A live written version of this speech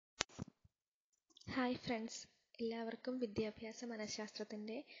Hi friends, എല്ലാവർക്കും വിദ്യാഭ്യാസ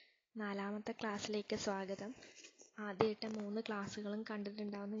മനഃശാസ്ത്രത്തിൻ്റെ 4ാമത്തെ ക്ലാസ്സിലേക്ക് സ്വാഗതം. ആദ്യമായിട്ട് 3 ക്ലാസ്സുകളും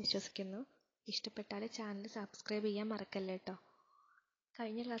കണ്ടിട്ടുണ്ടാവുമെന്ന് വിശ്വസിക്കുന്നു. ഇഷ്ടപ്പെട്ടാൽ ചാനൽ സബ്സ്ക്രൈബ് ചെയ്യാൻ മറക്കല്ലേ കേട്ടോ.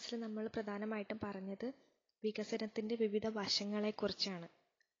 കഴിഞ്ഞ ക്ലാസ്സിൽ നമ്മൾ പ്രധാനമായിട്ടും പറഞ്ഞത് വികസനത്തിൻ്റെ വിവിധ വശങ്ങളെക്കുറിച്ചാണ്.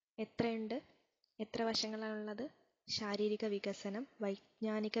 എത്ര വശങ്ങളാണുള്ളത്? ശാരീരിക വികസനം,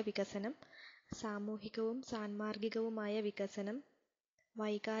 വൈജ്ഞാനിക വികസനം, സാമൂഹികവും സാൻമാർഗികവുമായ വികസനം,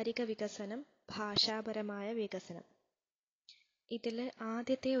 വൈകാരിക വികസനം, ഭാഷാപരമായ വികസനം. ഇതിൽ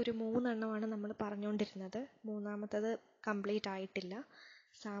ആദ്യത്തെ ഒരു 3 എണ്ണമാണ് നമ്മൾ പറഞ്ഞുകൊണ്ടിരുന്നത്. മൂന്നാമത്തത് കംപ്ലീറ്റ് ആയിട്ടില്ല.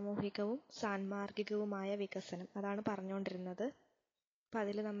 സാമൂഹികവും സാൻമാർഗികവുമായ വികസനം, അതാണ് പറഞ്ഞുകൊണ്ടിരുന്നത്. അപ്പം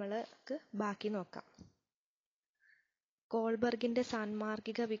അതിൽ നമ്മൾക്ക് ബാക്കി നോക്കാം. കോൾബർഗിൻ്റെ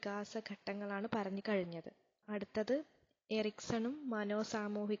സാൻമാർഗിക വികാസ ഘട്ടങ്ങളാണ് പറഞ്ഞു കഴിഞ്ഞത്. അടുത്തത് എറിക്സണും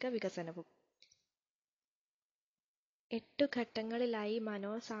മനോസാമൂഹിക വികസനവും. 8 ഘട്ടങ്ങളിലായി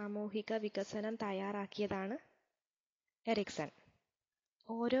മനോസാമൂഹിക വികസനം തയ്യാറാക്കിയതാണ് എറിക്സൺ.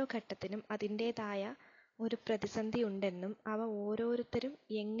 ഓരോ ഘട്ടത്തിനും അതിൻ്റേതായ ഒരു പ്രതിസന്ധി ഉണ്ടെന്നും അവ ഓരോരുത്തരും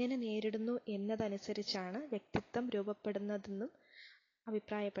എങ്ങനെ നേരിടുന്നു എന്നതനുസരിച്ചാണ് വ്യക്തിത്വം രൂപപ്പെടുന്നതെന്നും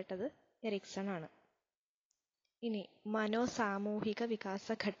അഭിപ്രായപ്പെട്ടത് എറിക്സൺ ആണ്. ഇനി മനോസാമൂഹിക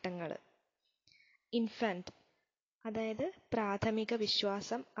വികാസ ഘട്ടങ്ങൾ. ഇൻഫന്റ്, അതായത് പ്രാഥമിക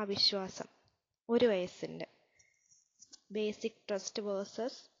വിശ്വാസം അവിശ്വാസം, 1 വയസ്സിൻ്റെ. Basic trust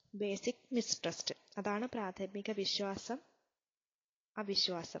versus basic mistrust, അതാണ് പ്രാഥമിക വിശ്വാസം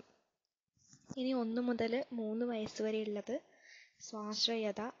അവിശ്വാസം. ഇനി 1 മുതൽ 3 വയസ്സ് വരെയുള്ളത്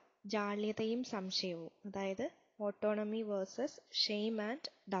സ്വാശ്രയത, ജാള്യതയും സംശയവും, അതായത് autonomy versus shame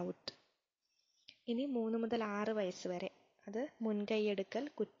and doubt. ഇനി 3 മുതൽ 6 വയസ്സ് വരെ അത് മുൻകൈയെടുക്കൽ,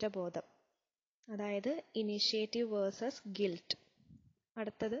 കുറ്റബോധം, അതായത് ഇനീഷ്യേറ്റീവ് വേഴ്സസ് ഗിൽറ്റ്.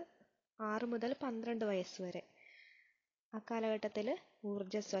 അടുത്തത് 6 മുതൽ 12 വയസ്സ് വരെ, ആ കാലഘട്ടത്തിൽ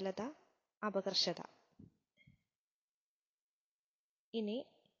ഊർജ്ജസ്വലത, അപകർഷത. ഇനി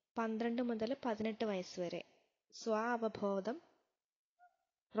 12 മുതൽ 18 വയസ്സ് വരെ സ്വാവബോധം,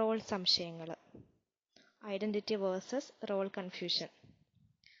 റോൾ സംശയങ്ങൾ, ഐഡന്റിറ്റി വേഴ്സസ് റോൾ കൺഫ്യൂഷൻ.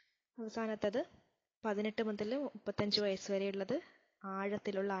 അവസാനത്തത് 18 മുതൽ 35 വയസ്സ് വരെയുള്ളത്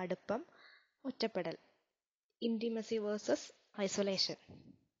ആഴത്തിലുള്ള അടുപ്പം, ഒറ്റപ്പെടൽ, ഇൻറ്റിമസി വേഴ്സസ് ഐസൊലേഷൻ.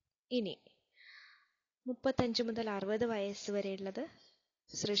 ഇനി 35 മുതൽ 60 വയസ്സ് വരെയുള്ളത്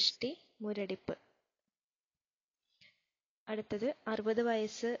സൃഷ്ടി, മുരടിപ്പ്. അടുത്തത് 60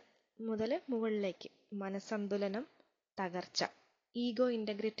 വയസ്സ് മുതൽ മുകളിലേക്ക് മനസ്സന്തുലനം, തകർച്ച, ഈഗോ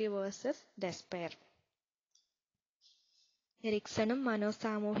ഇൻറ്റഗ്രിറ്റി വേഴ്സസ് ഡെസ്പയർ. എറിക്സണും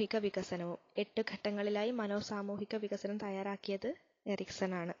മനോസാമൂഹിക വികസനവും. 8 ഘട്ടങ്ങളിലായി മനോസാമൂഹിക വികസനം തയ്യാറാക്കിയത്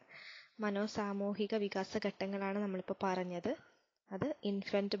എറിക്സൺ ആണ്. മനോസാമൂഹിക വികാസ ഘട്ടങ്ങളാണ് നമ്മളിപ്പോൾ പറഞ്ഞത്. അത്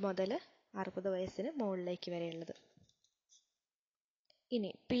ഇൻഫന്റ് മുതൽ 60 വയസ്സിന് മുകളിലേക്ക് വരെയുള്ളത്. ഇനി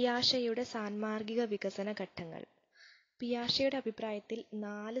പിയാഷെയുടെ സാൻമാർഗിക വികസന ഘട്ടങ്ങൾ. പിയാഷെയുടെ അഭിപ്രായത്തിൽ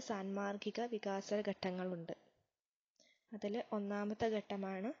 4 സാൻമാർഗിക വികാസ ഘട്ടങ്ങളുണ്ട്. അതിൽ 1ാമത്തെ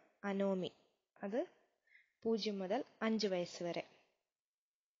ഘട്ടമാണ് അനോമി, അത് 0 മുതൽ 5 വയസ്സ് വരെ.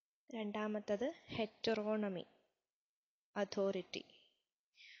 2ാമത്തത് ഹെറ്ററോണമി, അതോറിറ്റി,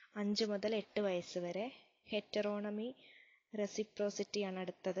 5 മുതൽ 8 വയസ്സ് വരെ. ഹെറ്ററോണമി റെസിപ്രോസിറ്റിയാണ്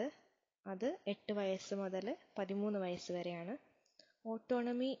അടുത്തത്, അത് 8 വയസ്സ് മുതൽ 13 വയസ്സ് വരെയാണ്.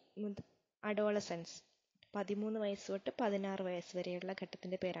 ഓട്ടോണമി അഡോളസൻസ്, 13 വയസ്സ് തൊട്ട് 16 വയസ്സ് വരെയുള്ള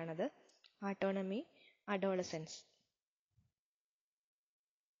ഘട്ടത്തിൻ്റെ പേരാണത് ഓട്ടോണമി അഡോളസൻസ്.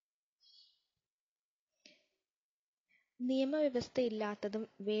 നിയമവ്യവസ്ഥയില്ലാത്തതും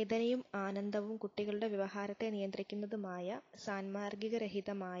വേദനയും ആനന്ദവും കുട്ടികളുടെ വ്യവഹാരത്തെ നിയന്ത്രിക്കുന്നതുമായ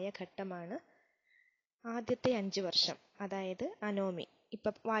സാൻമാർഗികരഹിതമായ ഘട്ടമാണ് ആദ്യത്തെ 5 വർഷം, അതായത് അനോമി.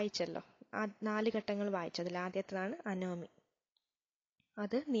 ഇപ്പം വായിച്ചല്ലോ, 4 ഘട്ടങ്ങൾ വായിച്ചു. അതിൽ ആദ്യത്തേതാണ് അനോമി.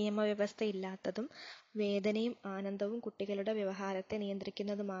 അത് നിയമവ്യവസ്ഥയില്ലാത്തതും വേദനയും ആനന്ദവും കുട്ടികളുടെ വ്യവഹാരത്തെ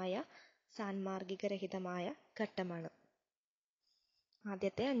നിയന്ത്രിക്കുന്നതുമായ സാൻമാർഗികരഹിതമായ ഘട്ടമാണ്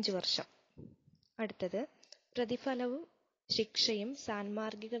ആദ്യത്തെ 5 വർഷം. അടുത്തത് പ്രതിഫലവും ശിക്ഷയും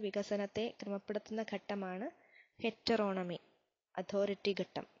സാൻമാർഗിക വികസനത്തെ ക്രമപ്പെടുത്തുന്ന ഘട്ടമാണ് ഹെറ്ററോണമി, അതോറിറ്റി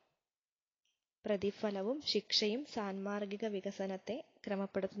ഘട്ടം. പ്രതിഫലവും ശിക്ഷയും സാൻമാർഗിക വികസനത്തെ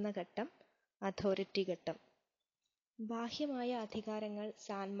ക്രമപ്പെടുത്തുന്ന ഘട്ടം അതോറിറ്റി ഘട്ടം. ബാഹ്യമായ അധികാരങ്ങൾ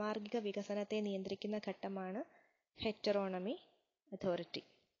സാൻമാർഗിക വികസനത്തെ നിയന്ത്രിക്കുന്ന ഘട്ടമാണ് ഹെറ്ററോണമി, അതോറിറ്റി.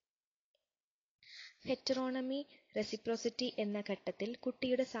 ഹെറ്ററോണമി റെസിപ്രോസിറ്റി എന്ന ഘട്ടത്തിൽ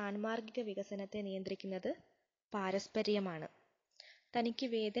കുട്ടിയുടെ സാൻമാർഗിക വികസനത്തെ നിയന്ത്രിക്കുന്നത് പാരസ്പര്യമാണ്. തനിക്ക്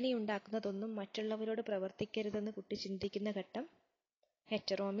വേദനയുണ്ടാക്കുന്നതൊന്നും മറ്റുള്ളവരോട് പ്രവർത്തിക്കരുതെന്ന് കുട്ടി ചിന്തിക്കുന്ന ഘട്ടം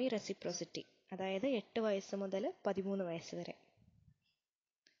ഹെറ്ററോമി റെസിപ്രോസിറ്റി, അതായത് 8 വയസ്സ് മുതൽ 13 വയസ്സ് വരെ.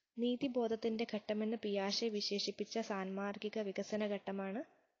 നീതിബോധത്തിൻ്റെ ഘട്ടമെന്ന് പിയാഷെ വിശേഷിപ്പിച്ച സാൻമാർഗിക വികസന ഘട്ടമാണ്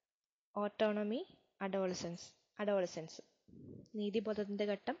ഓട്ടോണമി അഡോളസൻസ്. നീതിബോധത്തിന്റെ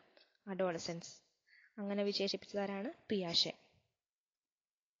ഘട്ടം അഡോളസൻസ്. അങ്ങനെ വിശേഷിപ്പിച്ചതാരാണ്? പിയാഷെ.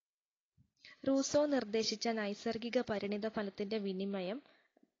 റൂസോ നിർദ്ദേശിച്ച നൈസർഗിക പരിണിത ഫലത്തിന്റെ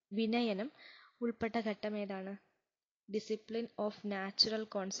വിനയനം ഉൾപ്പെട്ട ഘട്ടം ഏതാണ്? Discipline of natural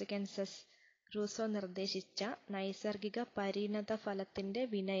consequences. Rousseau നിർദ്ദേശിച്ച നൈസർഗിക പരിണത ഫലത്തിന്റെ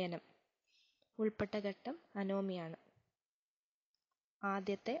വിനയനം ഉൾപ്പെട്ട ഘട്ടം അനോമിയാണ്.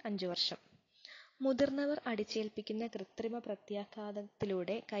 ആദ്യത്തെ 5 വർഷം. മുതിർന്നവർ അടിച്ചേൽപ്പിക്കുന്ന കൃത്രിമ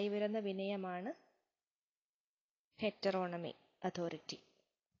പ്രത്യാഘാതത്തിലൂടെ കൈവരുന്ന വിനയമാണ് ഹെറ്ററോണമി authority.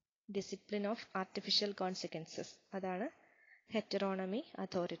 Discipline of artificial consequences, അതാണ് ഹെറ്ററോണമി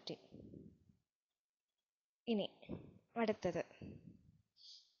അതോറിറ്റി. ഇനി അടുത്തത്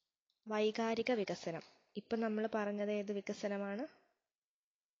വൈകാരിക വികസനം. ഇപ്പം നമ്മൾ പറഞ്ഞത് ഏത് വികസനമാണ്?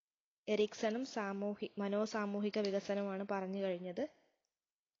 എറിക്സണും മനോസാമൂഹിക വികസനമാണ് പറഞ്ഞു കഴിഞ്ഞത്.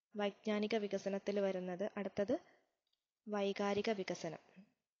 വൈജ്ഞാനിക വികസനത്തിൽ വരുന്നത് അടുത്തത് വൈകാരിക വികസനം.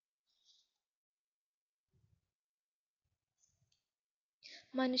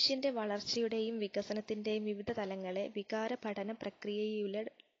 മനുഷ്യന്റെ വളർച്ചയുടെയും വികസനത്തിന്റെയും വിവിധ തലങ്ങളെ വികാര പഠന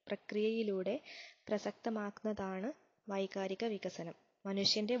പ്രക്രിയയിലൂടെ പ്രസക്തമാക്കുന്നതാണ് വൈകാരിക വികസനം.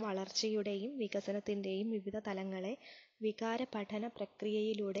 മനുഷ്യന്റെ വളർച്ചയുടെയും വികസനത്തിന്റെയും വിവിധ തലങ്ങളെ വികാര പഠന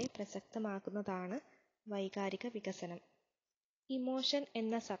പ്രക്രിയയിലൂടെ പ്രസക്തമാക്കുന്നതാണ് വൈകാരിക വികസനം. ഇമോഷൻ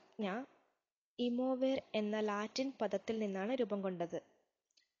എന്ന സംജ്ഞ ഇമോവേർ എന്ന ലാറ്റിൻ പദത്തിൽ നിന്നാണ് രൂപം കൊണ്ടത്.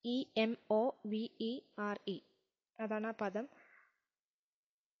 EMOVERE, അതാണ് ആ പദം.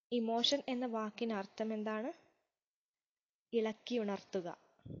 ഇമോഷൻ എന്ന വാക്കിന് അർത്ഥം എന്താണ്? ഇളക്കിയുണർത്തുക.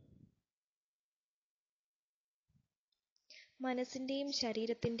 മനസ്സിന്റെയും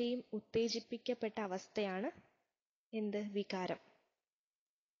ശരീരത്തിന്റെയും ഉത്തേജിപ്പിക്കപ്പെട്ട അവസ്ഥയാണ് എന്ത്? വികാരം.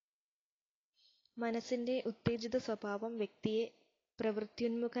 മനസ്സിന്റെ ഉത്തേജിത സ്വഭാവം വ്യക്തിയെ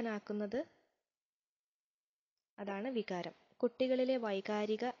പ്രവൃത്യുന്മുഖനാക്കുന്നത്, അതാണ് വികാരം. കുട്ടികളിലെ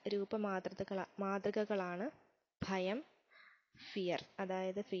വൈകാരിക മാതൃകകളാണ് ഭയം, ഫിയർ,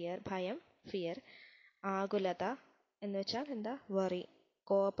 അതായത് ഭയം, ഫിയർ. ആകുലത എന്ന് വെച്ചാൽ എന്താ? വറി.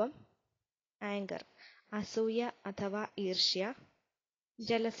 കോപം, ആങ്കർ. അസൂയ അഥവാ ഈർഷ്യ,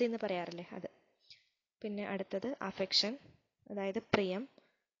 ജലസി എന്ന് പറയാറില്ലേ, അത്. പിന്നെ അടുത്തത് അഫെക്ഷൻ, അതായത് പ്രിയം.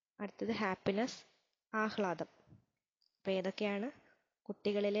 അടുത്തത് ഹാപ്പിനെസ്, ആഹ്ലാദം. അപ്പോൾ ഏതൊക്കെയാണ്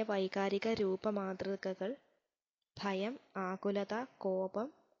കുട്ടികളിലെ വൈകാരിക രൂപമാതൃകകൾ? ഭയം, ആകുലത,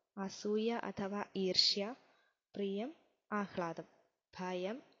 കോപം, അസൂയ അഥവാ ഈർഷ്യ, പ്രിയം, ആഹ്ലാദം.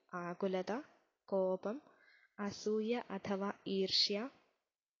 ഭയം, ആകുലത, കോപം, അസൂയ അഥവാ ഈർഷ്യ,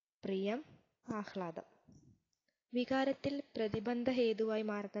 പ്രിയം, ആഹ്ലാദം. വികാരത്തിൽ പ്രതിബന്ധ ഹേതുവായി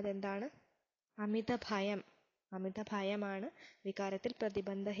മാറുന്നത് എന്താണ്? അമിത ഭയമാണ് വികാരത്തിൽ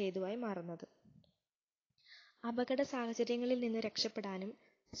പ്രതിബന്ധ ഹേതുവായി മാറുന്നത്. അപകട സാഹചര്യങ്ങളിൽ നിന്ന് രക്ഷപ്പെടാനും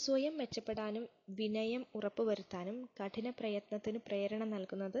സ്വയം മെച്ചപ്പെടാനും വിനയം ഉറപ്പുവരുത്താനും കഠിന പ്രയത്നത്തിന് പ്രേരണ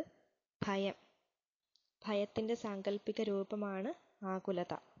നൽകുന്നത് ഭയത്തിന്റെ സാങ്കല്പിക രൂപമാണ്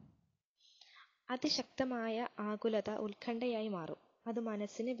ആകുലത. അതിശക്തമായ ആകുലത ഉത്കണ്ഠയായി മാറും. അത്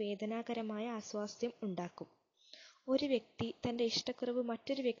മനസ്സിന് വേദനാകരമായ അസ്വാസ്ഥ്യം ഉണ്ടാക്കും. ഒരു വ്യക്തി തന്റെ ഇഷ്ടക്കുറവ്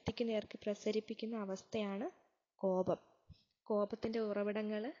മറ്റൊരു വ്യക്തിക്ക് നേർക്ക് പ്രസരിപ്പിക്കുന്ന അവസ്ഥയാണ് കോപം. കോപത്തിന്റെ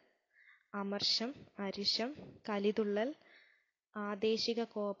ഉറവിടങ്ങൾ അമർഷം, അരിശം, കലിതുള്ളൽ, ആദേശിക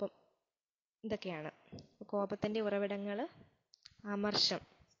കോപം, ഇതൊക്കെയാണ്. കോപത്തിന്റെ ഉറവിടങ്ങൾ അമർഷം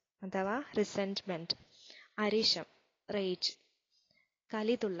അഥവാ റിസെന്റ്മെന്റ്, അരിശം, റേജ്,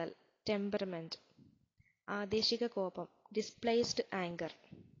 കലിതുള്ളൽ, ടെമ്പർമെന്റ്, ആദേശിക കോപം, ഡിസ്പ്ലേസ്ഡ് ആങ്കർ.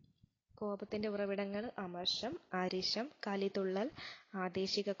 കോപത്തിന്റെ ഉറവിടങ്ങൾ അമർഷം, അരിശം, കലിതുള്ളൽ,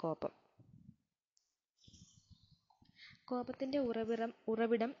 ആദേശിക കോപം. കോപത്തിന്റെ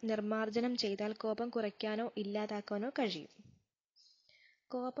ഉറവിടം നിർമ്മാർജ്ജനം ചെയ്താൽ കോപം കുറയ്ക്കാനോ ഇല്ലാതാക്കാനോ കഴിയും.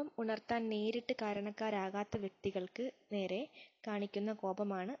 കോപം ഉണർത്താൻ നേരിട്ട് കാരണക്കാരാകാത്ത വ്യക്തികൾക്ക് നേരെ കാണിക്കുന്ന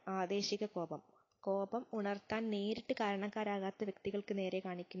കോപമാണ് ആദേശിക കോപം. കോപം ഉണർത്താൻ നേരിട്ട് കാരണക്കാരാകാത്ത വ്യക്തികൾക്ക് നേരെ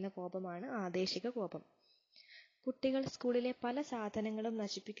കാണിക്കുന്ന കോപമാണ് ആദേശിക കോപം. കുട്ടികൾ സ്കൂളിലെ പല സാധനങ്ങളും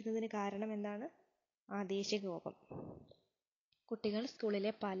നശിപ്പിക്കുന്നതിന് കാരണം എന്താണ്? ആദേശിക കോപം. കുട്ടികൾ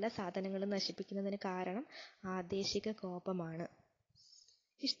സ്കൂളിലെ പല സാധനങ്ങളും നശിപ്പിക്കുന്നതിന് കാരണം ആദേശിക കോപമാണ്.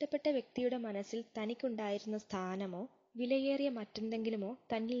 ഇഷ്ടപ്പെട്ട വ്യക്തിയുടെ മനസ്സിൽ തനിക്കുണ്ടായിരുന്ന സ്ഥാനമോ വിലയേറിയ മറ്റെന്തെങ്കിലുമോ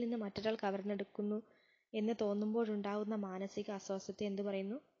തന്നിൽ നിന്ന് മറ്റൊരാൾ കവർന്നെടുക്കുന്നു എന്ന് തോന്നുമ്പോഴുണ്ടാകുന്ന മാനസിക അസ്വസ്ഥതയെ എന്തു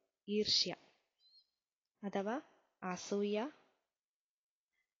പറയുന്നു? ഈർഷ്യ അഥവാ അസൂയ,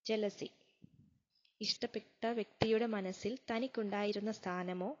 ജലസി. ഇഷ്ടപ്പെട്ട വ്യക്തിയുടെ മനസ്സിൽ തനിക്കുണ്ടായിരുന്ന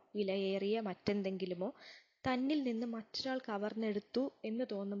സ്ഥാനമോ വിലയേറിയ മറ്റെന്തെങ്കിലുമോ തന്നിൽ നിന്ന് മറ്റൊരാൾ കവർന്നെടുത്തു എന്ന്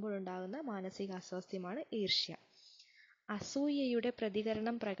തോന്നുമ്പോഴുണ്ടാകുന്ന മാനസിക അസ്വാസ്ഥ്യമാണ് ഈർഷ്യ. അസൂയയുടെ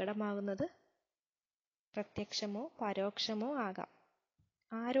പ്രതികരണം പ്രകടമാകുന്നത് പ്രത്യക്ഷമോ പരോക്ഷമോ ആകാം.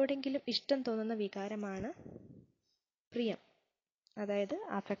 ആരോടെങ്കിലും ഇഷ്ടം തോന്നുന്ന വികാരമാണ് പ്രിയം, അതായത്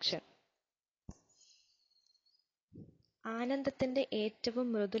അഫെക്ഷൻ. ആനന്ദത്തിന്റെ ഏറ്റവും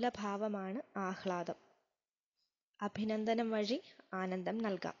മൃദുല ഭാവമാണ് ആഹ്ലാദം. അഭിനന്ദനം വഴി ആനന്ദം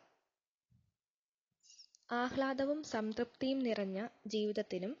നൽകാം. ആഹ്ലാദവും സംതൃപ്തിയും നിറഞ്ഞ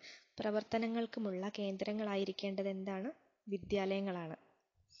ജീവിതത്തിനും പ്രവർത്തനങ്ങൾക്കുമുള്ള കേന്ദ്രങ്ങളായിരിക്കേണ്ടത് എന്താണ്? വിദ്യാലയങ്ങളാണ്.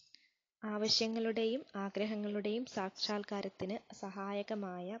 ആവശ്യങ്ങളുടെയും ആഗ്രഹങ്ങളുടെയും സാക്ഷാത്കാരത്തിന്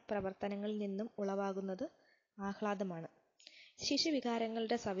സഹായകമായ പ്രവർത്തനങ്ങളിൽ നിന്നും ഉളവാകുന്നത് ആഹ്ലാദമാണ്.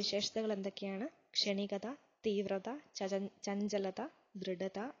 ശിശുവികാരങ്ങളുടെ സവിശേഷതകൾ എന്തൊക്കെയാണ്? ക്ഷണികത, തീവ്രത, ചഞ്ചലത,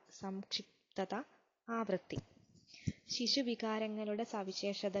 ദൃഢത, സംക്ഷിപ്തത, ആവൃത്തി. ശിശുവികാരങ്ങളുടെ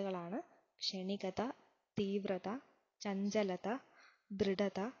സവിശേഷതകളാണ് ക്ഷണികത, തീവ്രത, ചഞ്ചലത,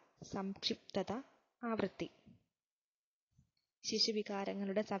 ദൃഢത, സംക്ഷിപ്തത, ആവൃത്തി.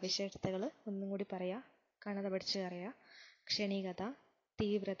 ശിശുവികാരങ്ങളുടെ സവിശേഷതകൾ ഒന്നും കൂടി പറയാം, കണത പഠിച്ച് പറയാം. ക്ഷണികത,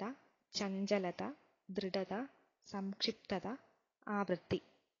 തീവ്രത, ചഞ്ചലത, ദൃഢത, സംക്ഷിപ്തത, ആവൃത്തി.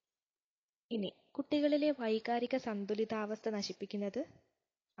 ഇനി കുട്ടികളിലെ വൈകാരിക സന്തുലിതാവസ്ഥ നശിപ്പിക്കുന്നത്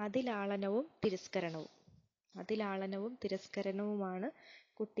അതിലാളനവും തിരസ്കരണവും. അതിലാളനവും തിരസ്കരണവുമാണ്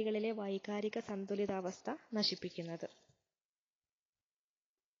കുട്ടികളിലെ വൈകാരിക സന്തുലിതാവസ്ഥ നശിപ്പിക്കുന്നത്.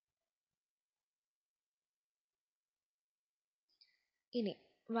 ഇനി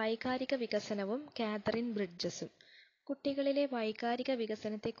വൈകാരിക വികസനവും കാതറിൻ ബ്രിഡ്ജസും. കുട്ടികളിലെ വൈകാരിക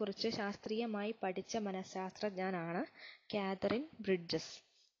വികസനത്തെക്കുറിച്ച് ശാസ്ത്രീയമായി പഠിച്ച മനഃശാസ്ത്രജ്ഞനാണ് കാതറിൻ ബ്രിഡ്ജസ്.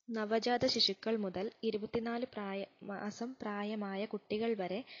 നവജാത ശിശുക്കൾ മുതൽ 24 മാസം പ്രായമായ കുട്ടികൾ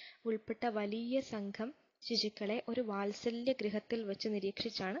വരെ ഉൾപ്പെട്ട വലിയ സംഘം ശിശുക്കളെ ഒരു വാത്സല്യ ഗൃഹത്തിൽ വെച്ച്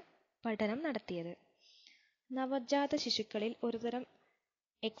നിരീക്ഷിച്ചാണ് പഠനം നടത്തിയത്. നവജാത ശിശുക്കളിൽ ഒരുതരം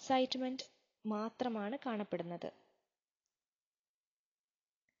എക്സൈറ്റ്മെന്റ് മാത്രമാണ് കാണപ്പെടുന്നത്.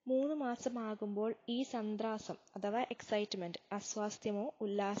 3 മാസമാകുമ്പോൾ ഈ സന്ത്രാസം അഥവാ എക്സൈറ്റ്മെന്റ് അസ്വാസ്ഥ്യമോ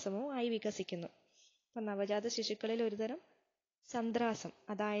ഉല്ലാസമോ ആയി വികസിക്കുന്നു. അപ്പം നവജാത ശിശുക്കളിൽ ഒരുതരം സന്ത്രാസം,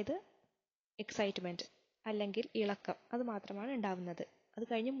 അതായത് എക്സൈറ്റ്മെന്റ് അല്ലെങ്കിൽ ഇളക്കം, അത് മാത്രമാണ് ഉണ്ടാവുന്നത്. അത്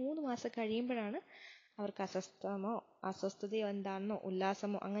കഴിഞ്ഞ് 3 മാസം കഴിയുമ്പോഴാണ് അവർക്ക് അസ്വസ്ഥതയോ എന്താണെന്നോ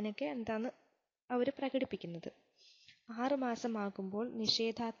ഉല്ലാസമോ അങ്ങനെയൊക്കെ എന്താണെന്ന് അവർ പ്രകടിപ്പിക്കുന്നത്. 6 മാസമാകുമ്പോൾ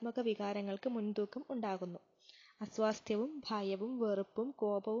നിഷേധാത്മക വികാരങ്ങൾക്ക് മുൻതൂക്കം ഉണ്ടാകുന്നു. അസ്വാസ്ഥ്യവും ഭയവും വെറുപ്പും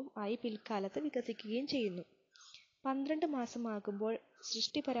കോപവും ആയി പിൽക്കാലത്ത് വികസിക്കുകയും ചെയ്യുന്നു. 12 മാസമാകുമ്പോൾ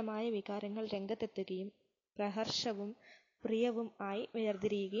സൃഷ്ടിപരമായ വികാരങ്ങൾ രംഗത്തെത്തുകയും പ്രഹർഷവും പ്രിയവും ആയി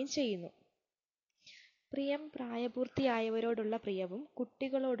വേർതിരിയുകയും ചെയ്യുന്നു. പ്രിയം പ്രായപൂർത്തിയായവരോടുള്ള പ്രിയവും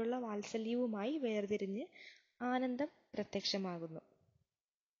കുട്ടികളോടുള്ള വാത്സല്യവുമായി വേർതിരിഞ്ഞ് ആനന്ദം പ്രത്യക്ഷമാകുന്നു.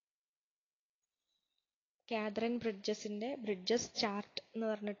 കാതറിൻ ബ്രിഡ്ജസിന്റെ ബ്രിഡ്ജസ് ചാർട്ട് എന്ന്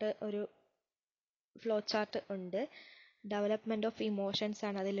പറഞ്ഞിട്ട് ഒരു ഫ്ലോ ചാർട്ട് ഉണ്ട്. ഡെവലപ്മെന്റ് ഓഫ് ഇമോഷൻസ്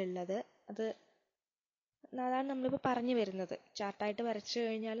ആണ് അതിലുള്ളത്. അതാണ് നമ്മളിപ്പോൾ പറഞ്ഞു വരുന്നത്. ചാർട്ടായിട്ട് വരച്ചു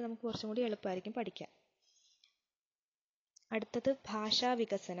കഴിഞ്ഞാൽ നമുക്ക് കുറച്ചും കൂടി എളുപ്പമായിരിക്കും പഠിക്കാൻ. അടുത്തത് ഭാഷാ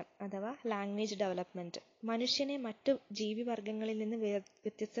വികസനം അഥവാ ലാംഗ്വേജ് ഡെവലപ്മെന്റ്. മനുഷ്യനെ മറ്റു ജീവിവർഗങ്ങളിൽ നിന്ന്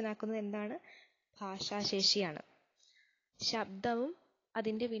വ്യത്യസ്തനാക്കുന്നത് എന്താണ്? ഭാഷാശേഷിയാണ്. ശബ്ദവും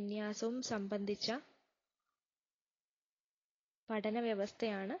അതിൻ്റെ വിന്യാസവും സംബന്ധിച്ച പഠന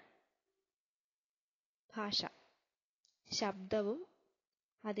വ്യവസ്ഥയാണ് ഭാഷ. ശബ്ദവും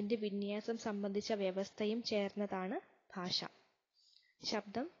അതിൻ്റെ വിന്യാസം സംബന്ധിച്ച വ്യവസ്ഥയും ചേർന്നതാണ് ഭാഷ.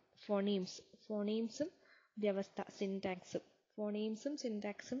 ശബ്ദം ഫോണീംസും വ്യവസ്ഥ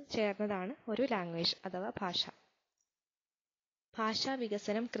സിൻടാക്സും ചേർന്നതാണ് ഒരു ലാംഗ്വേജ് അഥവാ ഭാഷ. ഭാഷാ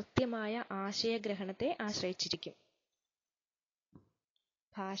വികസനം കൃത്യമായ ആശയഗ്രഹണത്തെ ആശ്രയിച്ചിരിക്കും.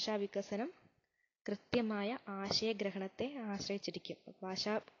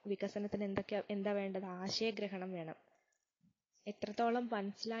 ഭാഷാ വികസനത്തിന് എന്താ വേണ്ടത്? ആശയഗ്രഹണം വേണം. എത്രത്തോളം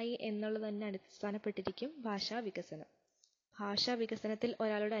മനസ്സിലായി എന്നുള്ളത് തന്നെ അടിസ്ഥാനപ്പെട്ടിരിക്കും ഭാഷാ വികസനം. ഭാഷാ വികസനത്തിൽ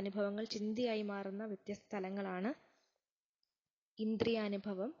ഒരാളുടെ അനുഭവങ്ങൾ ചിന്തയായി മാറുന്ന വ്യത്യസ്ത തലങ്ങളാണ്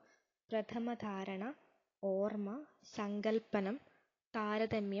ഇന്ദ്രിയാനുഭവം, പ്രഥമധാരണ, ഓർമ്മ, സങ്കൽപ്പനം,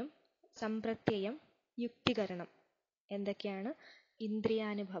 താരതമ്യം, സംപ്രത്യയം, യുക്തികരണം. എന്തൊക്കെയാണ്?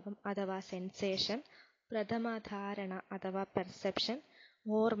 ഇന്ദ്രിയാനുഭവം അഥവാ സെൻസേഷൻ, പ്രഥമധാരണ അഥവാ പെർസെപ്ഷൻ,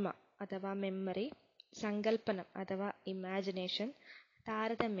 ഓർമ്മ അഥവാ മെമ്മറി, സങ്കൽപ്പനം അഥവാ ഇമാജിനേഷൻ,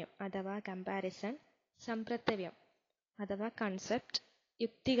 താരതമ്യം അഥവാ കമ്പാരിസൺ, സംപ്രത്യയം അഥവാ കൺസെപ്റ്റ്,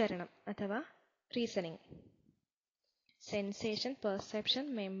 യുക്തികരണം അഥവാ reasoning. Sensation, perception,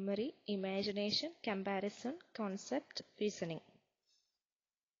 memory, imagination, comparison, concept, reasoning.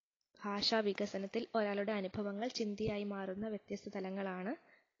 ഭാഷാ വികസനത്തിൽ ഒരാളുടെ അനുഭവങ്ങൾ ചിന്തയായി മാറുന്ന വ്യത്യസ്ത തലങ്ങളാണ്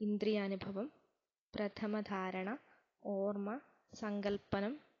ഇന്ദ്രിയാനുഭവം, പ്രഥമധാരണ, ഓർമ്മ,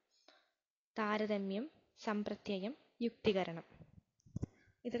 സങ്കൽപ്പനം, താരതമ്യം, സംപ്രത്യയം, യുക്തികരണം.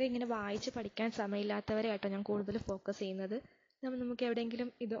 ഇതൊക്കെ ഇങ്ങനെ വായിച്ച് പഠിക്കാൻ സമയമില്ലാത്തവരെയാട്ടോ ഞാൻ കൂടുതൽ ഫോക്കസ് ചെയ്യുന്നത്. നമുക്ക് എവിടെയെങ്കിലും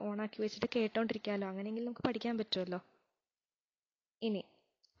ഇത് ഓണാക്കി വെച്ചിട്ട് കേട്ടോണ്ടിരിക്കാമല്ലോ, അങ്ങനെയെങ്കിലും നമുക്ക് പഠിക്കാൻ പറ്റുമല്ലോ. ഇനി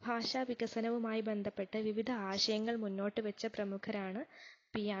ഭാഷാ വികസനവുമായി ബന്ധപ്പെട്ട് വിവിധ ആശയങ്ങൾ മുന്നോട്ട് വെച്ച പ്രമുഖരാണ്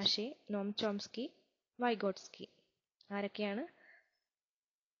പിയാഷെ, നോം ചോംസ്കി, വൈഗോട്സ്കി. ആരൊക്കെയാണ്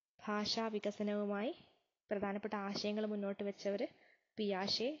ഭാഷാ വികസനവുമായി പ്രധാനപ്പെട്ട ആശയങ്ങൾ മുന്നോട്ട് വെച്ചവർ?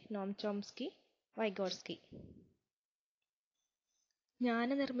 പിയാഷെ, നോം ചോംസ്കി, വൈഗോട്സ്കി.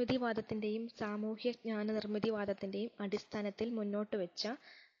 ജ്ഞാനനിർമ്മിതിവാദത്തിന്റെയും സാമൂഹ്യ ജ്ഞാനനിർമ്മിതിവാദത്തിന്റെയും അടിസ്ഥാനത്തിൽ മുന്നോട്ട് വെച്ച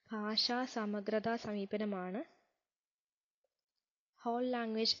ഭാഷാ സമഗ്രതാ സമീപനമാണ് ഹോൾ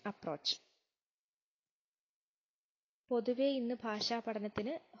ലാംഗ്വേജ് അപ്രോച്ച്. പൊതുവെ ഇന്ന് ഭാഷാ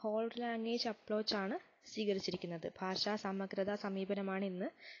പഠനത്തിന് ഹോൾ ലാംഗ്വേജ് അപ്രോച്ച് ആണ് സ്വീകരിച്ചിരിക്കുന്നത്. ഭാഷാ സമഗ്രതാ സമീപനമാണ് ഇന്ന്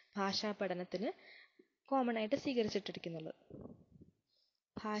ഭാഷാ പഠനത്തിന് കോമൺ ആയിട്ട് സ്വീകരിച്ചിട്ടിരിക്കുന്നത്.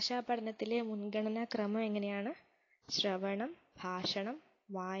 ഭാഷാ പഠനത്തിലെ മുൻഗണനാ ക്രമം എങ്ങനെയാണ്? ശ്രവണം, ഭാഷണം,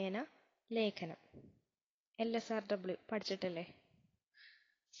 വായന, ലേഖനം. LSRW പഠിച്ചിട്ടല്ലേ?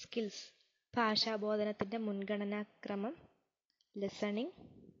 സ്കിൽസ്. ഭാഷാബോധനത്തിന്റെ മുൻഗണനാ ക്രമം listening,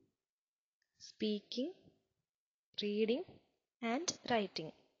 speaking, reading and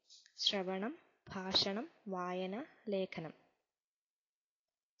writing. ശ്രവണം, ഭാഷണം, വായന, ലേഖനം.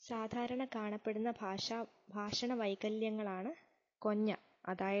 സാധാരണ കാണപ്പെടുന്ന ഭാഷണ വൈകല്യങ്ങളാണ് കൊഞ്ഞ,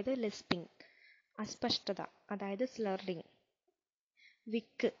 അതായത് ലിസ്പിംഗ്, അസ്പഷ്ടത, അതായത് സ്ലറിംഗ്,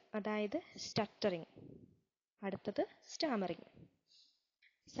 വിക്ക്, അതായത് സ്റ്റട്ടറിംഗ്, അടുത്തത് സ്റ്റാമറിംഗ്.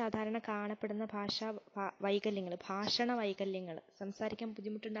 സാധാരണ കാണപ്പെടുന്ന ഭാഷണ വൈകല്യങ്ങൾ, സംസാരിക്കാൻ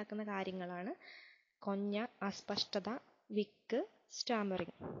ബുദ്ധിമുട്ടുണ്ടാക്കുന്ന കാര്യങ്ങളാണ് കൊഞ്ഞ, അസ്പഷ്ടത, വിക്ക്,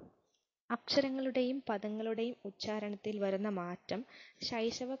 സ്റ്റാമറിംഗ്. അക്ഷരങ്ങളുടെയും പദങ്ങളുടെയും ഉച്ചാരണത്തിൽ വരുന്ന മാറ്റം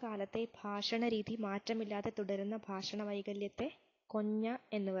ശൈശവകാലത്തെ ഭാഷണ രീതി മാറ്റമില്ലാതെ തുടരുന്ന ഭാഷണ വൈകല്യത്തെ കൊഞ്ഞ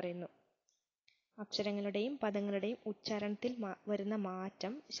എന്ന് പറയുന്നു. അക്ഷരങ്ങളുടെയും പദങ്ങളുടെയും ഉച്ചാരണത്തിൽ വരുന്ന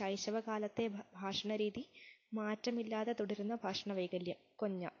മാറ്റം ശൈശവകാലത്തെ ഭാഷണ രീതി മാറ്റമില്ലാതെ തുടരുന്ന ഭാഷണ വൈകല്യം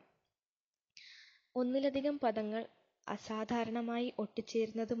കൊഞ്ഞ. ഒന്നിലധികം പദങ്ങൾ അസാധാരണമായി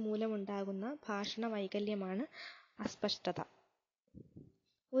ഒട്ടിച്ചേരുന്നത് മൂലമുണ്ടാകുന്ന ഭാഷണ വൈകല്യമാണ് അസ്പഷ്ടത.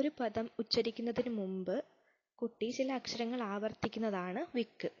 ഒരു പദം ഉച്ചരിക്കുന്നതിന് മുമ്പ് കുട്ടി ചില അക്ഷരങ്ങൾ ആവർത്തിക്കുന്നതാണ്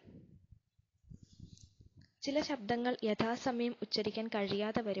വിക്ക്. ചില ശബ്ദങ്ങൾ യഥാസമയം ഉച്ചരിക്കാൻ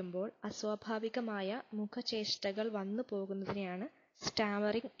കഴിയാതെ വരുമ്പോൾ അസ്വാഭാവികമായ മുഖചേഷ്ടകൾ വന്നു പോകുന്നതിനെയാണ്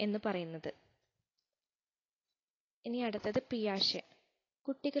സ്റ്റാമറിംഗ് എന്ന് പറയുന്നത്. ഇനി അടുത്തത് പിയാഷെ.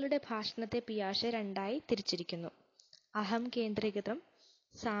 കുട്ടികളുടെ ഭാഷണത്തെ പിയാഷെ രണ്ടായി തിരിച്ചിരിക്കുന്നു: അഹം കേന്ദ്രീകൃതം,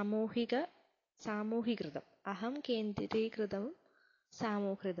 സാമൂഹികൃതം. അഹം കേന്ദ്രീകൃതവും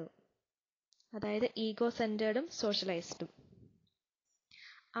സാമൂഹികൃതവും, അതായത് ഈഗോ സെന്റേർഡും സോഷ്യലൈസ്ഡും.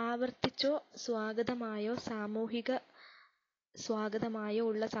 ആവർത്തിച്ചോ സ്വാഗതമായോ സാമൂഹിക സ്വാഗതമായോ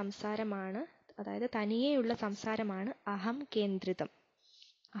ഉള്ള സംസാരമാണ്, അതായത് തനിയെയുള്ള സംസാരമാണ് അഹം കേന്ദ്രിതം.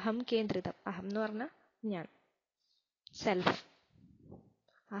 അഹം കേന്ദ്രിതം, അഹം എന്ന് പറഞ്ഞാൽ ഞാൻ, സെൽഫ്.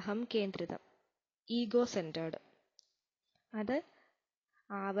 അഹം കേന്ദ്രിതം, ഈഗോ സെന്റേർഡ്. അത്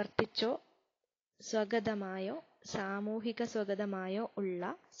ആവർത്തിച്ചോ സ്വഗതമായോ സാമൂഹിക സ്വഗതമായോ ഉള്ള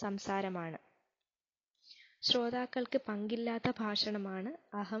സംസാരമാണ്. ശ്രോതാക്കൾക്ക് പങ്കില്ലാത്ത ഭാഷണമാണ്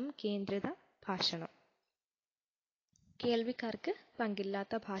അഹം കേന്ദ്രിത ഭാഷണം. കേൾവിക്കാർക്ക്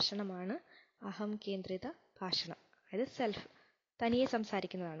പങ്കില്ലാത്ത ഭാഷണമാണ് അഹം കേന്ദ്രിത ഭാഷണം, അതായത് സെൽഫ്, തനിയെ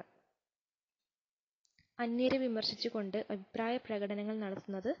സംസാരിക്കുന്നതാണ്. അന്യരെ വിമർശിച്ചുകൊണ്ട് അഭിപ്രായ പ്രകടനങ്ങൾ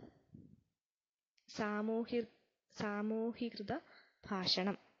നടത്തുന്നത് സാമൂഹികൃത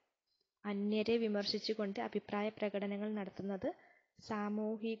ഭാഷണം. അന്യരെ വിമർശിച്ചുകൊണ്ട് അഭിപ്രായ പ്രകടനങ്ങൾ നടത്തുന്നത്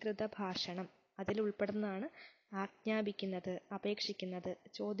സാമൂഹികൃത ഭാഷണം. അതിൽ ഉൾപ്പെടുന്നതാണ് ആജ്ഞാപിക്കുന്നത്, അപേക്ഷിക്കുന്നത്,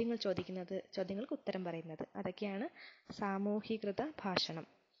 ചോദ്യങ്ങൾ ചോദിക്കുന്നത്, ചോദ്യങ്ങൾക്ക് ഉത്തരം പറയുന്നത്. അതൊക്കെയാണ് സാമൂഹികൃത ഭാഷണം.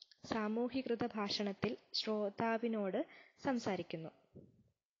 സാമൂഹികൃത ഭാഷണത്തിൽ ശ്രോതാവിനോട് സംസാരിക്കുന്നു,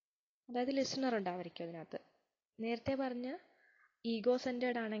 അതായത് ലിസണർ ഉണ്ടായിരിക്കും അതിനകത്ത്. നേരത്തെ പറഞ്ഞ ഈഗോ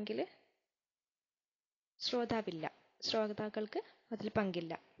സെന്റേർഡ് ആണെങ്കിൽ ശ്രോതാവില്ല, ശ്രോതാക്കൾക്ക് അതിൽ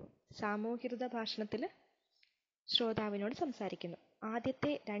പങ്കില്ല. സാമൂഹികൃത ഭാഷണത്തിൽ ശ്രോതാവിനോട് സംസാരിക്കുന്നു.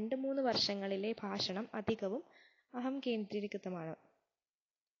 ആദ്യത്തെ 2-3 വർഷങ്ങളിലെ ഭാഷണം അധികവും അഹം കേന്ദ്രീകൃതമാണ്.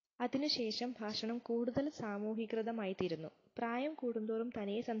 അതിനുശേഷം ഭാഷണം കൂടുതൽ സാമൂഹികൃതമായി തീരുന്നു. പ്രായം കൂടുന്തോറും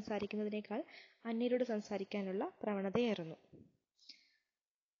തനിയെ സംസാരിക്കുന്നതിനേക്കാൾ അന്യരോട് സംസാരിക്കാനുള്ള പ്രവണതയേറുന്നു.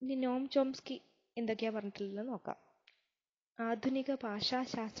 ഇനി നോം ചോംസ്കി എന്തൊക്കെയാ പറഞ്ഞിട്ടുള്ളത് നോക്കാം. ആധുനിക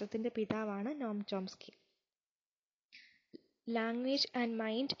ഭാഷാശാസ്ത്രത്തിന്റെ പിതാവാണ് Noam Chomsky. Language and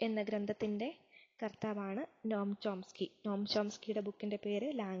mind എന്ന ഗ്രന്ഥത്തിന്റെ കർത്താവാണ് നോം ചോംസ്കി. നോം ചോംസ്കിയുടെ ബുക്കിന്റെ പേര്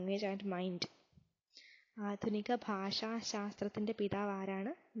ലാംഗ്വേജ് ആൻഡ് മൈൻഡ്. ആധുനിക ഭാഷാശാസ്ത്രത്തിന്റെ പിതാവ്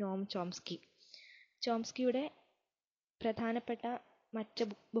ആരാണ്? Noam Chomsky. ചോംസ്കിയുടെ പ്രധാനപ്പെട്ട മറ്റ്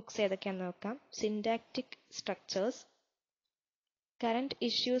ബുക്സ് ഏതൊക്കെയാണെന്ന് നോക്കാം. Syntactic structures, current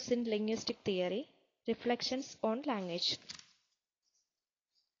issues in linguistic theory, reflections on language.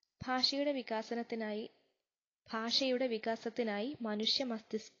 ഭാഷയുടെ വികാസത്തിനായി മനുഷ്യ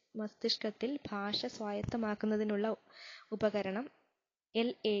മസ്തിഷ്കത്തിൽ ഭാഷ സ്വായത്തമാക്കുന്നതിനുള്ള ഉപകരണം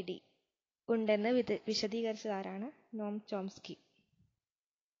LAD ഉണ്ടെന്ന് വിശദീകരിച്ചതാരാണ്? Noam Chomsky.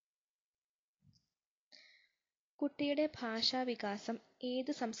 കുട്ടിയുടെ ഭാഷാവികാസം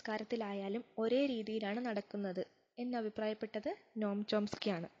ഏത് സംസ്കാരത്തിലായാലും ഒരേ രീതിയിലാണ് നടക്കുന്നത് എന്നഭിപ്രായപ്പെട്ടത് നോം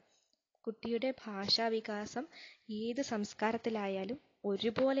ചോംസ്കിയാണ്. കുട്ടിയുടെ ഭാഷാവികാസം ഏത് സംസ്കാരത്തിലായാലും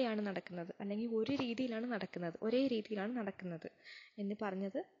ഒരുപോലെയാണ് നടക്കുന്നത്, അല്ലെങ്കിൽ ഒരേ രീതിയിലാണ് നടക്കുന്നത് എന്ന്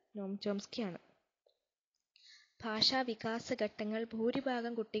പറഞ്ഞത് നോം ചോംസ്കിയാണ്. ഭാഷാവികാസ ഘട്ടങ്ങൾ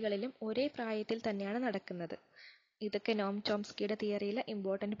ഭൂരിഭാഗം കുട്ടികളിലും ഒരേ പ്രായത്തിൽ തന്നെയാണ് നടക്കുന്നത്. ഇതൊക്കെ നോം ചോംസ്കിയുടെ തിയറിയിലെ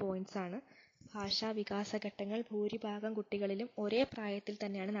ഇമ്പോർട്ടൻ്റ് പോയിന്റ്സ് ആണ്. ഭാഷാവികാസ ഘട്ടങ്ങൾ ഭൂരിഭാഗം കുട്ടികളിലും ഒരേ പ്രായത്തിൽ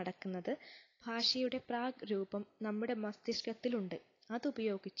തന്നെയാണ് നടക്കുന്നത്. ഭാഷയുടെ പ്രാഗ് രൂപം നമ്മുടെ മസ്തിഷ്കത്തിലുണ്ട്.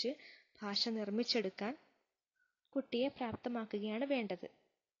 അതുപയോഗിച്ച് ഭാഷ നിർമ്മിച്ചെടുക്കാൻ കുട്ടിയെ പ്രാപ്തമാക്കുകയാണ് വേണ്ടത്.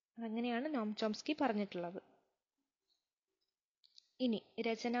 അങ്ങനെയാണ് നോം ചോംസ്കി പറഞ്ഞിട്ടുള്ളത്. ഇനി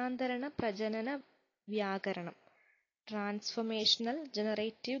രചനാന്തരണ പ്രജനന വ്യാകരണം, ട്രാൻസ്ഫോർമേഷണൽ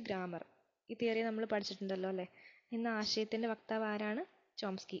ജനറേറ്റീവ് ഗ്രാമർ. ഈ തിയറി നമ്മൾ പഠിച്ചിട്ടുണ്ടല്ലോ അല്ലേ? എന്ന ആശയത്തിന്റെ വക്താവ് ആരാണ്?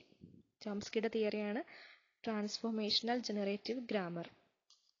 ചോംസ്കി. ചോംസ്കിയുടെ തിയറിയാണ് transformational generative grammar.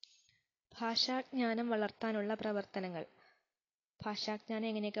 ഭാഷാജ്ഞാനം വളർത്താനുള്ള പ്രവർത്തനങ്ങൾ. ഭാഷാജ്ഞാനം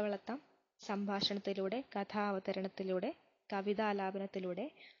എങ്ങനെയൊക്കെ വളർത്താം? സംഭാഷണത്തിലൂടെ, കഥാവതരണത്തിലൂടെ, കവിതാലാപനത്തിലൂടെ,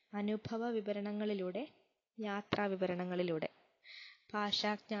 അനുഭവ വിവരണങ്ങളിലൂടെ, യാത്രാവിവരണങ്ങളിലൂടെ.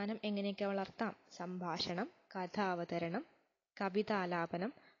 ഭാഷാജ്ഞാനം എങ്ങനെയൊക്കെ വളർത്താം? സംഭാഷണം, കഥാവതരണം,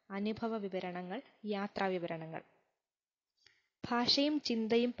 കവിതാലാപനം, അനുഭവ വിവരണങ്ങൾ, യാത്രാവിവരണങ്ങൾ. ഭാഷയും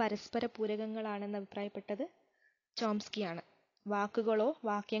ചിന്തയും പരസ്പര പൂരകങ്ങളാണെന്ന് അഭിപ്രായപ്പെട്ടത് ചോംസ്കിയാണ്. വാക്കുകളോ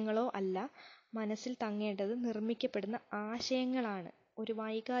വാക്യങ്ങളോ അല്ല മനസ്സിൽ തങ്ങേണ്ടത്, നിർമ്മിക്കപ്പെടുന്ന ആശയങ്ങളാണ്. ഒരു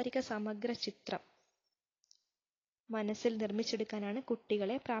വൈകാരിക സമഗ്ര ചിത്രം മനസ്സിൽ നിർമ്മിച്ചെടുക്കാനാണ്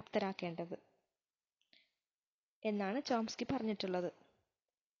കുട്ടികളെ പ്രാപ്തരാക്കേണ്ടത് എന്നാണ് ചോംസ്കി പറഞ്ഞിട്ടുള്ളത്.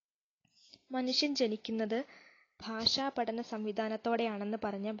 മനുഷ്യൻ ജനിക്കുന്നത് ഭാഷാ പഠന സംവിധാനത്തോടെയാണെന്ന്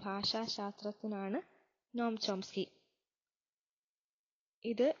പറഞ്ഞ ഭാഷാശാസ്ത്രജ്ഞനാണ് നോം ചോംസ്കി.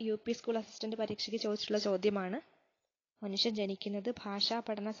 ഇത് UP സ്കൂൾ അസിസ്റ്റന്റ് പരീക്ഷയ്ക്ക് ചോദിച്ചിട്ടുള്ള ചോദ്യമാണ്. മനുഷ്യൻ ജനിക്കുന്നത് ഭാഷാ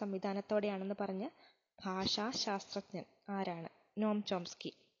പഠന സംവിധാനത്തോടെയാണെന്ന് പറഞ്ഞ ഭാഷാശാസ്ത്രജ്ഞൻ ആരാണ്? Noam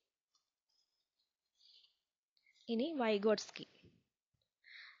Chomsky. ഇനി വൈഗോട്സ്കി.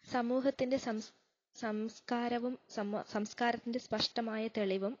 സമൂഹത്തിന്റെ സംസ്കാരത്തിന്റെ സ്പഷ്ടമായ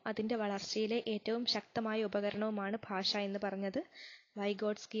തെളിവും അതിന്റെ വളർച്ചയിലെ ഏറ്റവും ശക്തമായ ഉപകരണവുമാണ് ഭാഷ എന്ന് പറഞ്ഞത്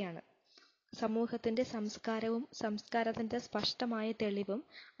വൈഗോട്സ്കിയാണ്. സമൂഹത്തിന്റെ സംസ്കാരത്തിന്റെ സ്പഷ്ടമായ തെളിവും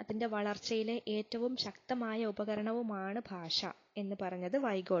അതിന്റെ വളർച്ചയിലെ ഏറ്റവും ശക്തമായ ഉപകരണവുമാണ് ഭാഷ എന്ന് പറഞ്ഞത്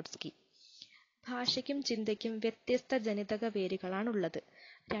വൈഗോട്സ്കി. ഭാഷയ്ക്കും ചിന്തയ്ക്കും വ്യത്യസ്ത ജനിതക വേരുകളാണുള്ളത്.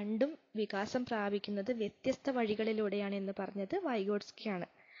 രണ്ടും വികാസം പ്രാപിക്കുന്നത് വ്യത്യസ്ത വഴികളിലൂടെയാണ് എന്ന് പറഞ്ഞത് വൈഗോട്സ്കിയാണ്.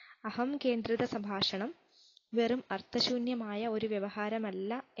 അഹം കേന്ദ്രിത സംഭാഷണം വെറും അർത്ഥശൂന്യമായ ഒരു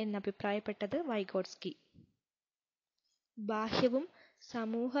വ്യവഹാരമല്ല എന്നഭിപ്രായപ്പെട്ടത് വൈഗോട്സ്കി. ബാഹ്യവും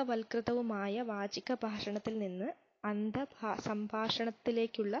സമൂഹവൽകൃതവുമായ വാചിക ഭാഷണത്തിൽ നിന്ന്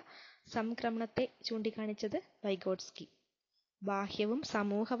സംഭാഷണത്തിലേക്കുള്ള സംക്രമണത്തെ ചൂണ്ടിക്കാണിച്ചത് വൈഗോട്സ്കി. ബാഹ്യവും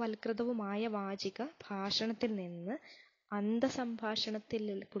സമൂഹവൽകൃതവുമായ വാചിക ഭാഷണത്തിൽ നിന്ന്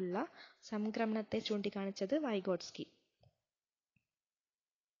സംഭാഷണത്തിലേക്കുള്ള സംക്രമണത്തെ ചൂണ്ടിക്കാണിച്ചത് വൈഗോട്സ്കി.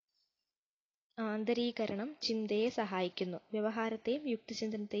 ആന്തരീകരണം ചിന്തയെ സഹായിക്കുന്നു, വ്യവഹാരത്തെയും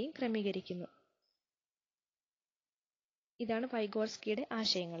യുക്തിചിന്തനത്തെയും ക്രമീകരിക്കുന്നു. ഇതാണ് വൈഗോട്സ്കിയുടെ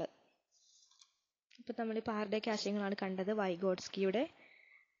ആശയങ്ങൾ. ഇപ്പം നമ്മളിപ്പോൾ ആരുടെയൊക്കെ ആശയങ്ങളാണ് കണ്ടത്? വൈഗോട്സ്കിയുടെ,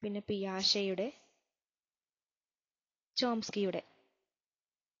 പിന്നെ പിയാഷെയുടെ, ചോംസ്കിയുടെ.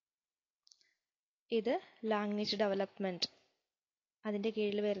 ഇത് ലാംഗ്വേജ് ഡെവലപ്മെന്റ് അതിൻ്റെ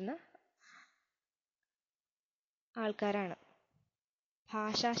കീഴിൽ വരുന്ന ആൾക്കാരാണ്.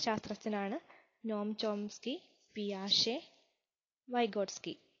 ഭാഷാശാസ്ത്രജ്ഞനാണ് നോം ചോംസ്കി, പിയാഷെ,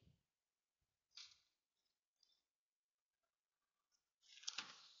 വൈഗോട്സ്കി.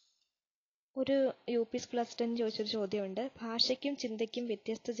 ഒരു UP സ്കൂൾ അസിസ്റ്റന്റ് ചോദിച്ചൊരു ചോദ്യമുണ്ട്. ഭാഷയ്ക്കും ചിന്തയ്ക്കും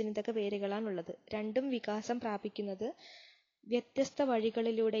വ്യത്യസ്ത ജനിതക വേരുകളാണുള്ളത്. രണ്ടും വികാസം പ്രാപിക്കുന്നത് വ്യത്യസ്ത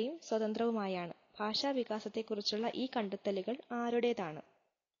വഴികളിലൂടെയും സ്വതന്ത്രവുമായാണ്. ഭാഷാ വികാസത്തെക്കുറിച്ചുള്ള ഈ കണ്ടെത്തലുകൾ ആരുടേതാണ്?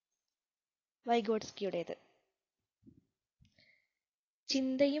 വൈഗോട്സ്കിയുടേത്.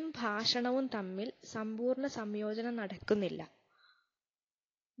 ചിന്തയും ഭാഷണവും തമ്മിൽ സമ്പൂർണ്ണ സംയോജനം നടക്കുന്നില്ല.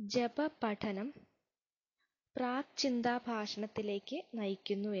 ജപഠനം പ്രാക്ചിന്താഭാഷണത്തിലേക്ക്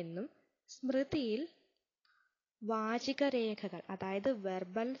നയിക്കുന്നുവെന്നും സ്മൃതിയിൽ വാചികരേഖകൾ അതായത്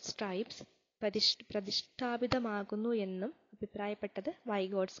വെർബൽ സ്ട്രൈപ്സ് പ്രതിഷ്ഠാപിതമാകുന്നു എന്നും അഭിപ്രായപ്പെട്ടത്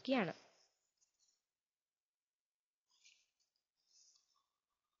വൈഗോട്സ്കിയാണ്.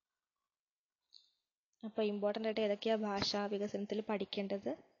 അപ്പോൾ ഇമ്പോർട്ടൻ്റ് ആയിട്ട് ഏതൊക്കെയാ ഭാഷാ വികസനത്തിൽ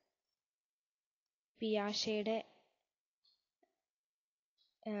പഠിക്കേണ്ടത്? പിയാഷയുടെ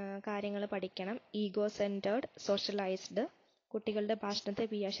കാര്യങ്ങൾ പഠിക്കണം. Ego centred, socialised. കുട്ടികളുടെ ഭാഷണത്തെ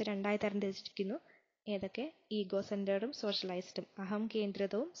പിയാഷെ രണ്ടായി തരംതിരിച്ചിരിക്കുന്നു. ഏതൊക്കെ? ഈഗോ സെൻറ്റേർഡും സോഷ്യലൈസ്ഡും. അഹം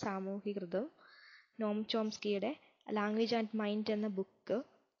കേന്ദ്രിതവും സാമൂഹികൃതവും. നോം ചോംസ്കിയുടെ ലാംഗ്വേജ് ആൻഡ് മൈൻഡ് എന്ന ബുക്ക്,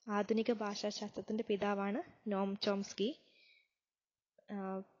 ആധുനിക ഭാഷാശാസ്ത്രത്തിൻ്റെ പിതാവാണ് നോം ചോംസ്കി.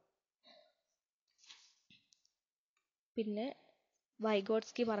 പിന്നെ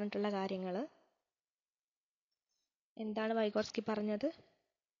വൈഗോട്സ്കി പറഞ്ഞിട്ടുള്ള കാര്യങ്ങൾ. എന്താണ് വൈഗോട്സ്കി പറഞ്ഞത്?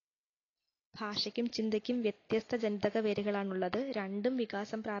 ഭാഷയ്ക്കും ചിന്തയ്ക്കും വ്യത്യസ്ത ജനിതക വേരുകളാണുള്ളത്. രണ്ടും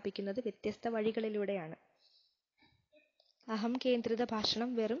വികാസം പ്രാപിക്കുന്നത് വ്യത്യസ്ത വഴികളിലൂടെയാണ്. അഹം കേന്ദ്രിത ഭാഷണം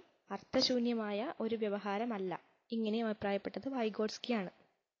വെറും അർത്ഥശൂന്യമായ ഒരു വ്യവഹാരമല്ല. ഇങ്ങനെയും അഭിപ്രായപ്പെട്ടത് വൈഗോട്സ്കിയാണ്.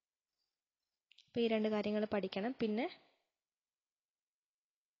 അപ്പോൾ ഈ രണ്ട് കാര്യങ്ങൾ പഠിക്കണം. പിന്നെ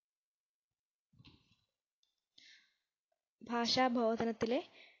ഭാഷാബോധനത്തിലെ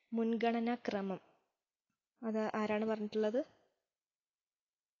മുൻഗണനാക്രമം, അത് ആരാണ് പറഞ്ഞിട്ടുള്ളത്?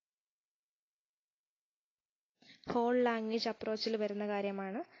 ഹോൾ ലാംഗ്വേജ് അപ്രോച്ചിൽ വരുന്ന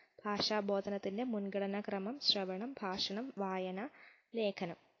കാര്യമാണ് ഭാഷാബോധനത്തിൻ്റെ മുൻഗണനാക്രമം. ശ്രവണം, ഭാഷണം, വായന,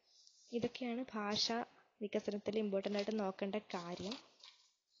 ലേഖനം. ഇതൊക്കെയാണ് ഭാഷാ വികസനത്തിൽ ഇമ്പോർട്ടൻ്റ് ആയിട്ട് നോക്കേണ്ട കാര്യം.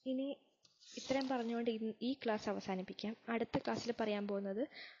 ഇനി ഇത്രയും പറഞ്ഞുകൊണ്ട് ഈ ക്ലാസ് അവസാനിപ്പിക്കാം. അടുത്ത ക്ലാസ്സിൽ പറയാൻ പോകുന്നത്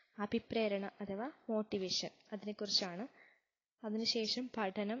അഭിപ്രേരണ അഥവാ മോട്ടിവേഷൻ, അതിനെക്കുറിച്ചാണ്. അതിനുശേഷം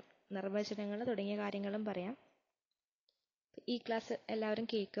പഠനം, നിർവചനങ്ങൾ തുടങ്ങിയ കാര്യങ്ങളും പറയാം. ഈ ക്ലാസ് എല്ലാവരും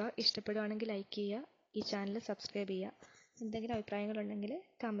കേൾക്കുക. ഇഷ്ടപ്പെടുവാണെങ്കിൽ ലൈക്ക് ചെയ്യുക. ഈ ചാനൽ സബ്സ്ക്രൈബ് ചെയ്യുക. എന്തെങ്കിലും അഭിപ്രായങ്ങളുണ്ടെങ്കിൽ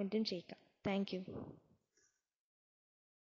കമൻറ്റും ചെയ്യുക. Thank you.